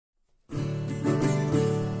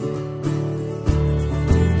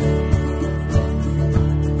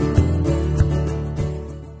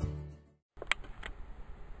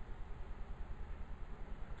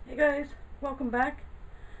welcome back.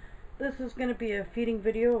 This is going to be a feeding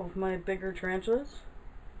video of my bigger tarantulas.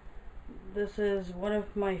 This is one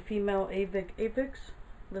of my female avics.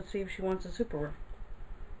 Let's see if she wants a superworm.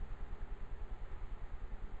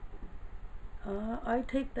 I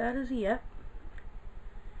take that as a yep.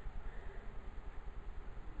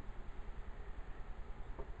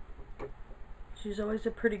 She's always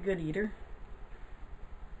a pretty good eater.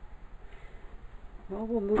 Well,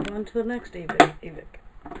 we'll move on to the next avic.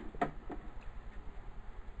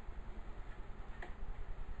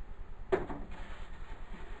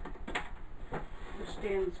 Which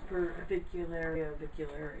stands for avicularia.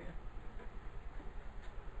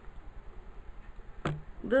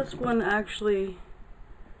 This one actually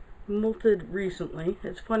molted recently.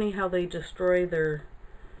 It's funny how they destroy their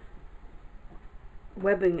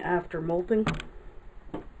webbing after molting.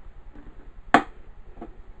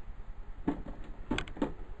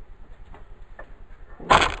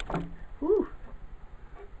 Whew.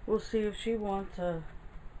 We'll see if she wants a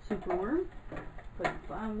superworm. Couldn't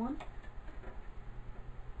find one.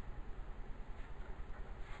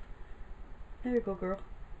 There you go, girl.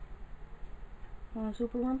 Want a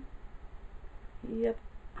superworm? Yep.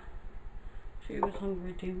 She was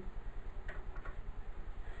hungry too.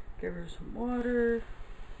 Give her some water.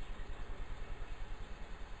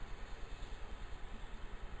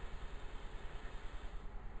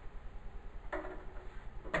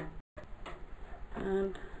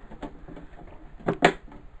 And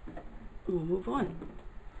we'll move on.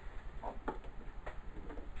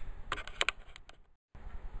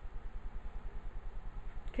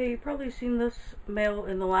 Okay, you've probably seen this male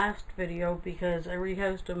in the last video because I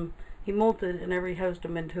rehoused him. He molted and I rehoused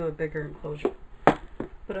him into a bigger enclosure.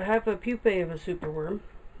 But I have a pupae of a superworm.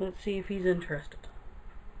 Let's see if he's interested.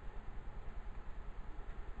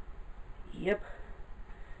 Yep.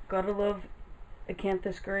 Gotta love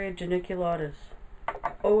Acanthoscurria geniculatus.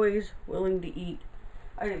 Always willing to eat.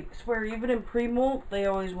 I swear, even in pre-molt, they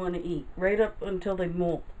always want to eat. Right up until they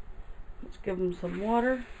molt. Let's give them some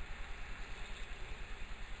water.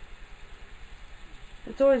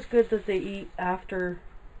 It's always good that they eat after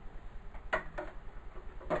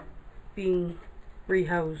being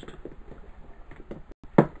rehoused.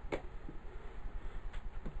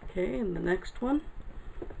 Okay, and the next one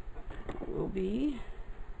will be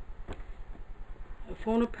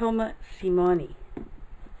Phonopelma simani.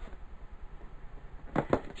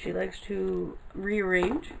 She likes to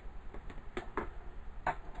rearrange.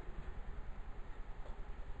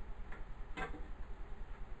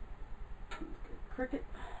 Cricket.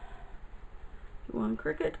 You want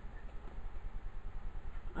cricket?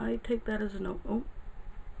 I take that as a no. Oh,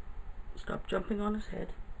 stop jumping on his head.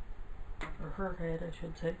 Or her head, I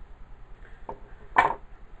should say.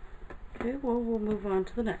 Okay, well, we'll move on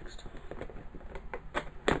to the next.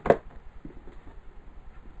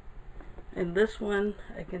 And this one,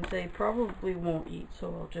 I can say probably won't eat, so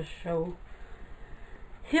I'll just show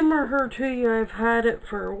him or her to you. I've had it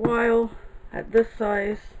for a while at this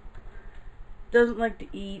size. Doesn't like to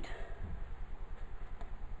eat.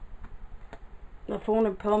 The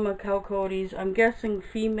Phonopelma calcodes, I'm guessing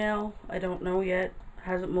female, I don't know yet,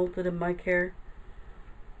 hasn't molted in my care.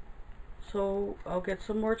 So I'll get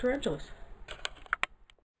some more tarantulas.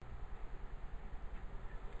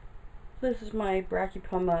 This is my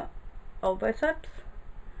Brachypelma albiceps.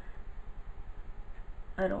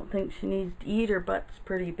 I don't think she needs to eat, her butt's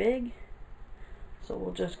pretty big, so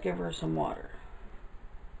we'll just give her some water.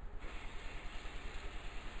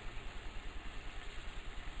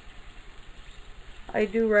 I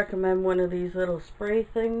do recommend one of these little spray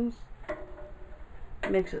things. It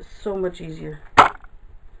makes it so much easier.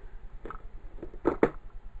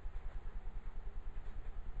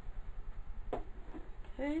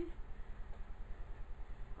 Okay.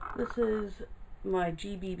 This is my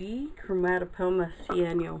GBB, Chromatopelma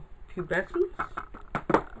cyanopubescens.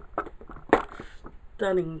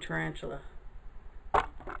 Stunning tarantula.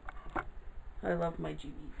 I love my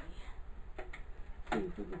GBB. See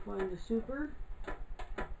if we can find a super.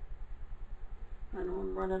 I know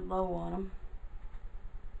I'm running low on them.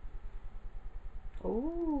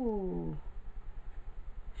 Oh,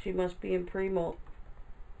 she must be in pre-molt.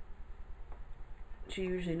 She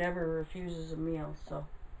usually never refuses a meal, so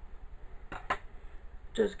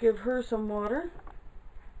just give her some water.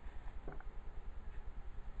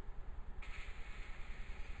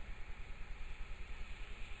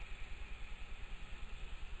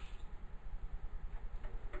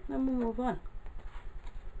 Then we'll move on.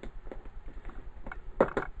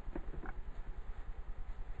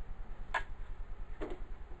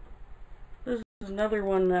 This is another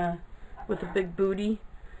one with a big booty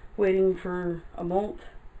waiting for a molt.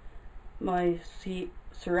 my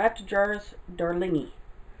Ceratojaris darlingi.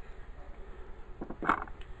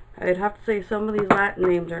 I'd have to say some of these Latin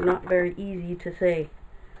names are not very easy to say.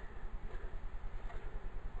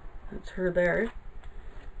 That's her there.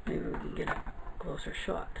 Maybe we can get a closer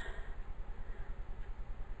shot.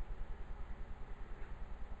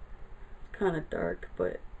 It's kind of dark,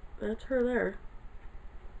 but that's her there.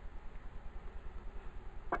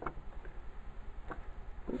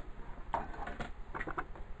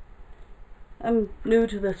 I'm new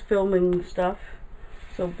to this filming stuff,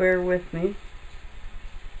 so bear with me.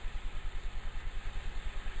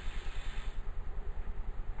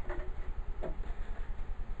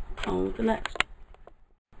 On with the next.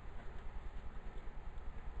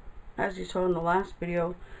 As you saw in the last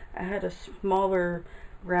video, I had a smaller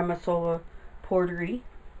Gramasola portery,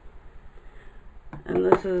 and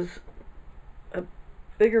this is a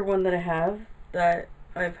bigger one that I have that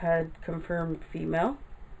I've had confirmed female.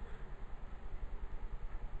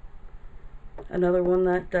 Another one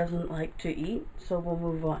that doesn't like to eat, so we'll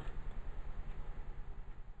move on.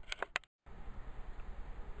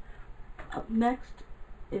 Up next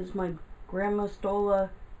is my Gramastola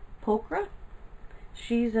pulchra.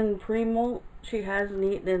 She's in pre-molt. She hasn't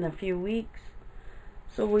eaten in a few weeks,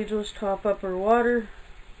 so we just top up her water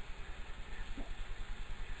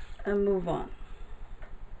and move on.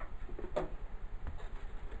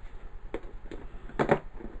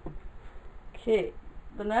 Okay,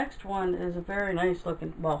 the next one is a very nice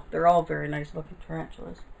looking, well, they're all very nice looking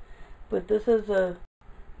tarantulas, but this is a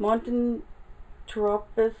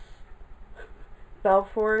Montanteropus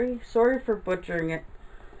balfouri. Sorry for butchering it.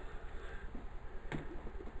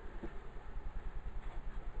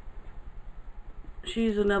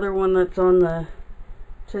 She's another one that's on the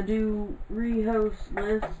to-do rehouse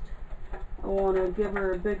list. I want to give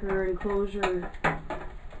her a bigger enclosure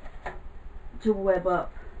to web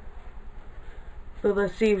up. So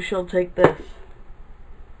let's see if she'll take this.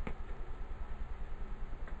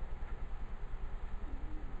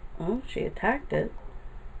 Oh, she attacked it.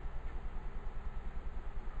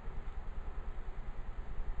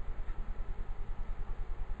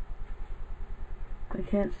 I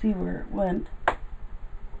can't see where it went.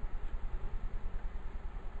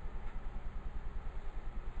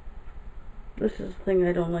 This is the thing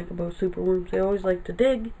I don't like about superworms. They always like to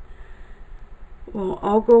dig. Well,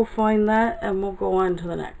 I'll go find that and we'll go on to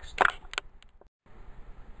the next.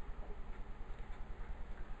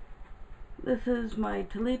 This is my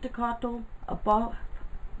Tarantulas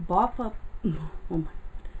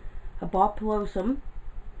abopulosum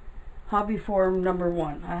hobby form number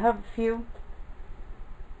 1. I have a few.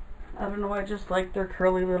 I don't know, I just like their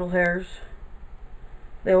curly little hairs.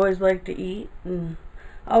 They always like to eat, and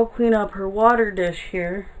I'll clean up her water dish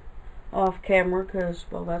here off camera because,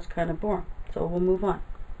 well, that's kind of boring. So we'll move on.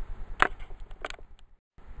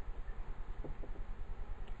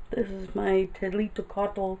 This is my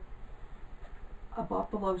Tarantulas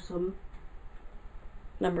abopulosum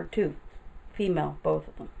number 2. Female, both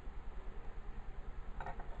of them.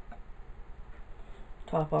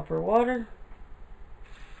 Top up her water.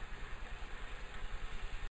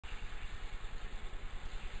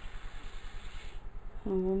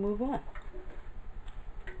 And we'll move on.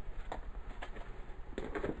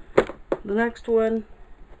 The next one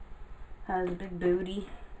has a big booty.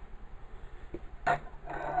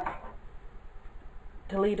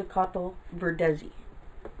 Tarantulas verdezi.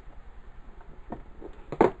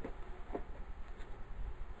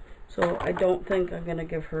 So I don't think I'm going to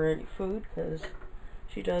give her any food because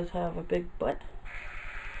she does have a big butt.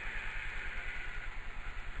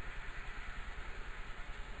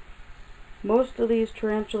 Most of these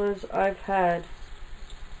tarantulas I've had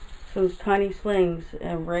since tiny slings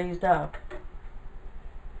and raised up.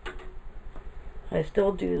 I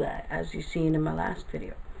still do that, as you've seen in my last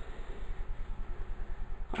video.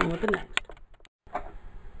 On with the next.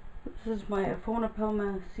 This is my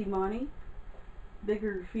Aphonopelma seemani,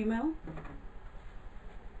 bigger female.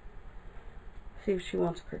 See if she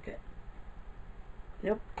wants cricket.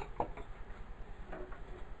 Yep.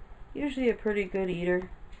 Usually a pretty good eater.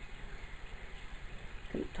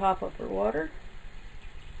 Can top up her water.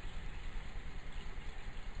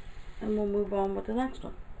 And we'll move on with the next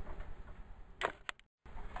one.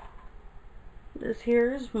 This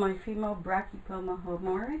here is my female Brachypelma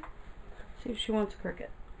homare. See if she wants cricket.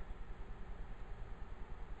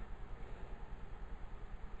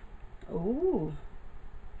 Ooh.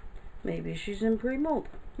 Maybe she's in pre-molt.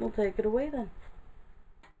 We'll take it away then.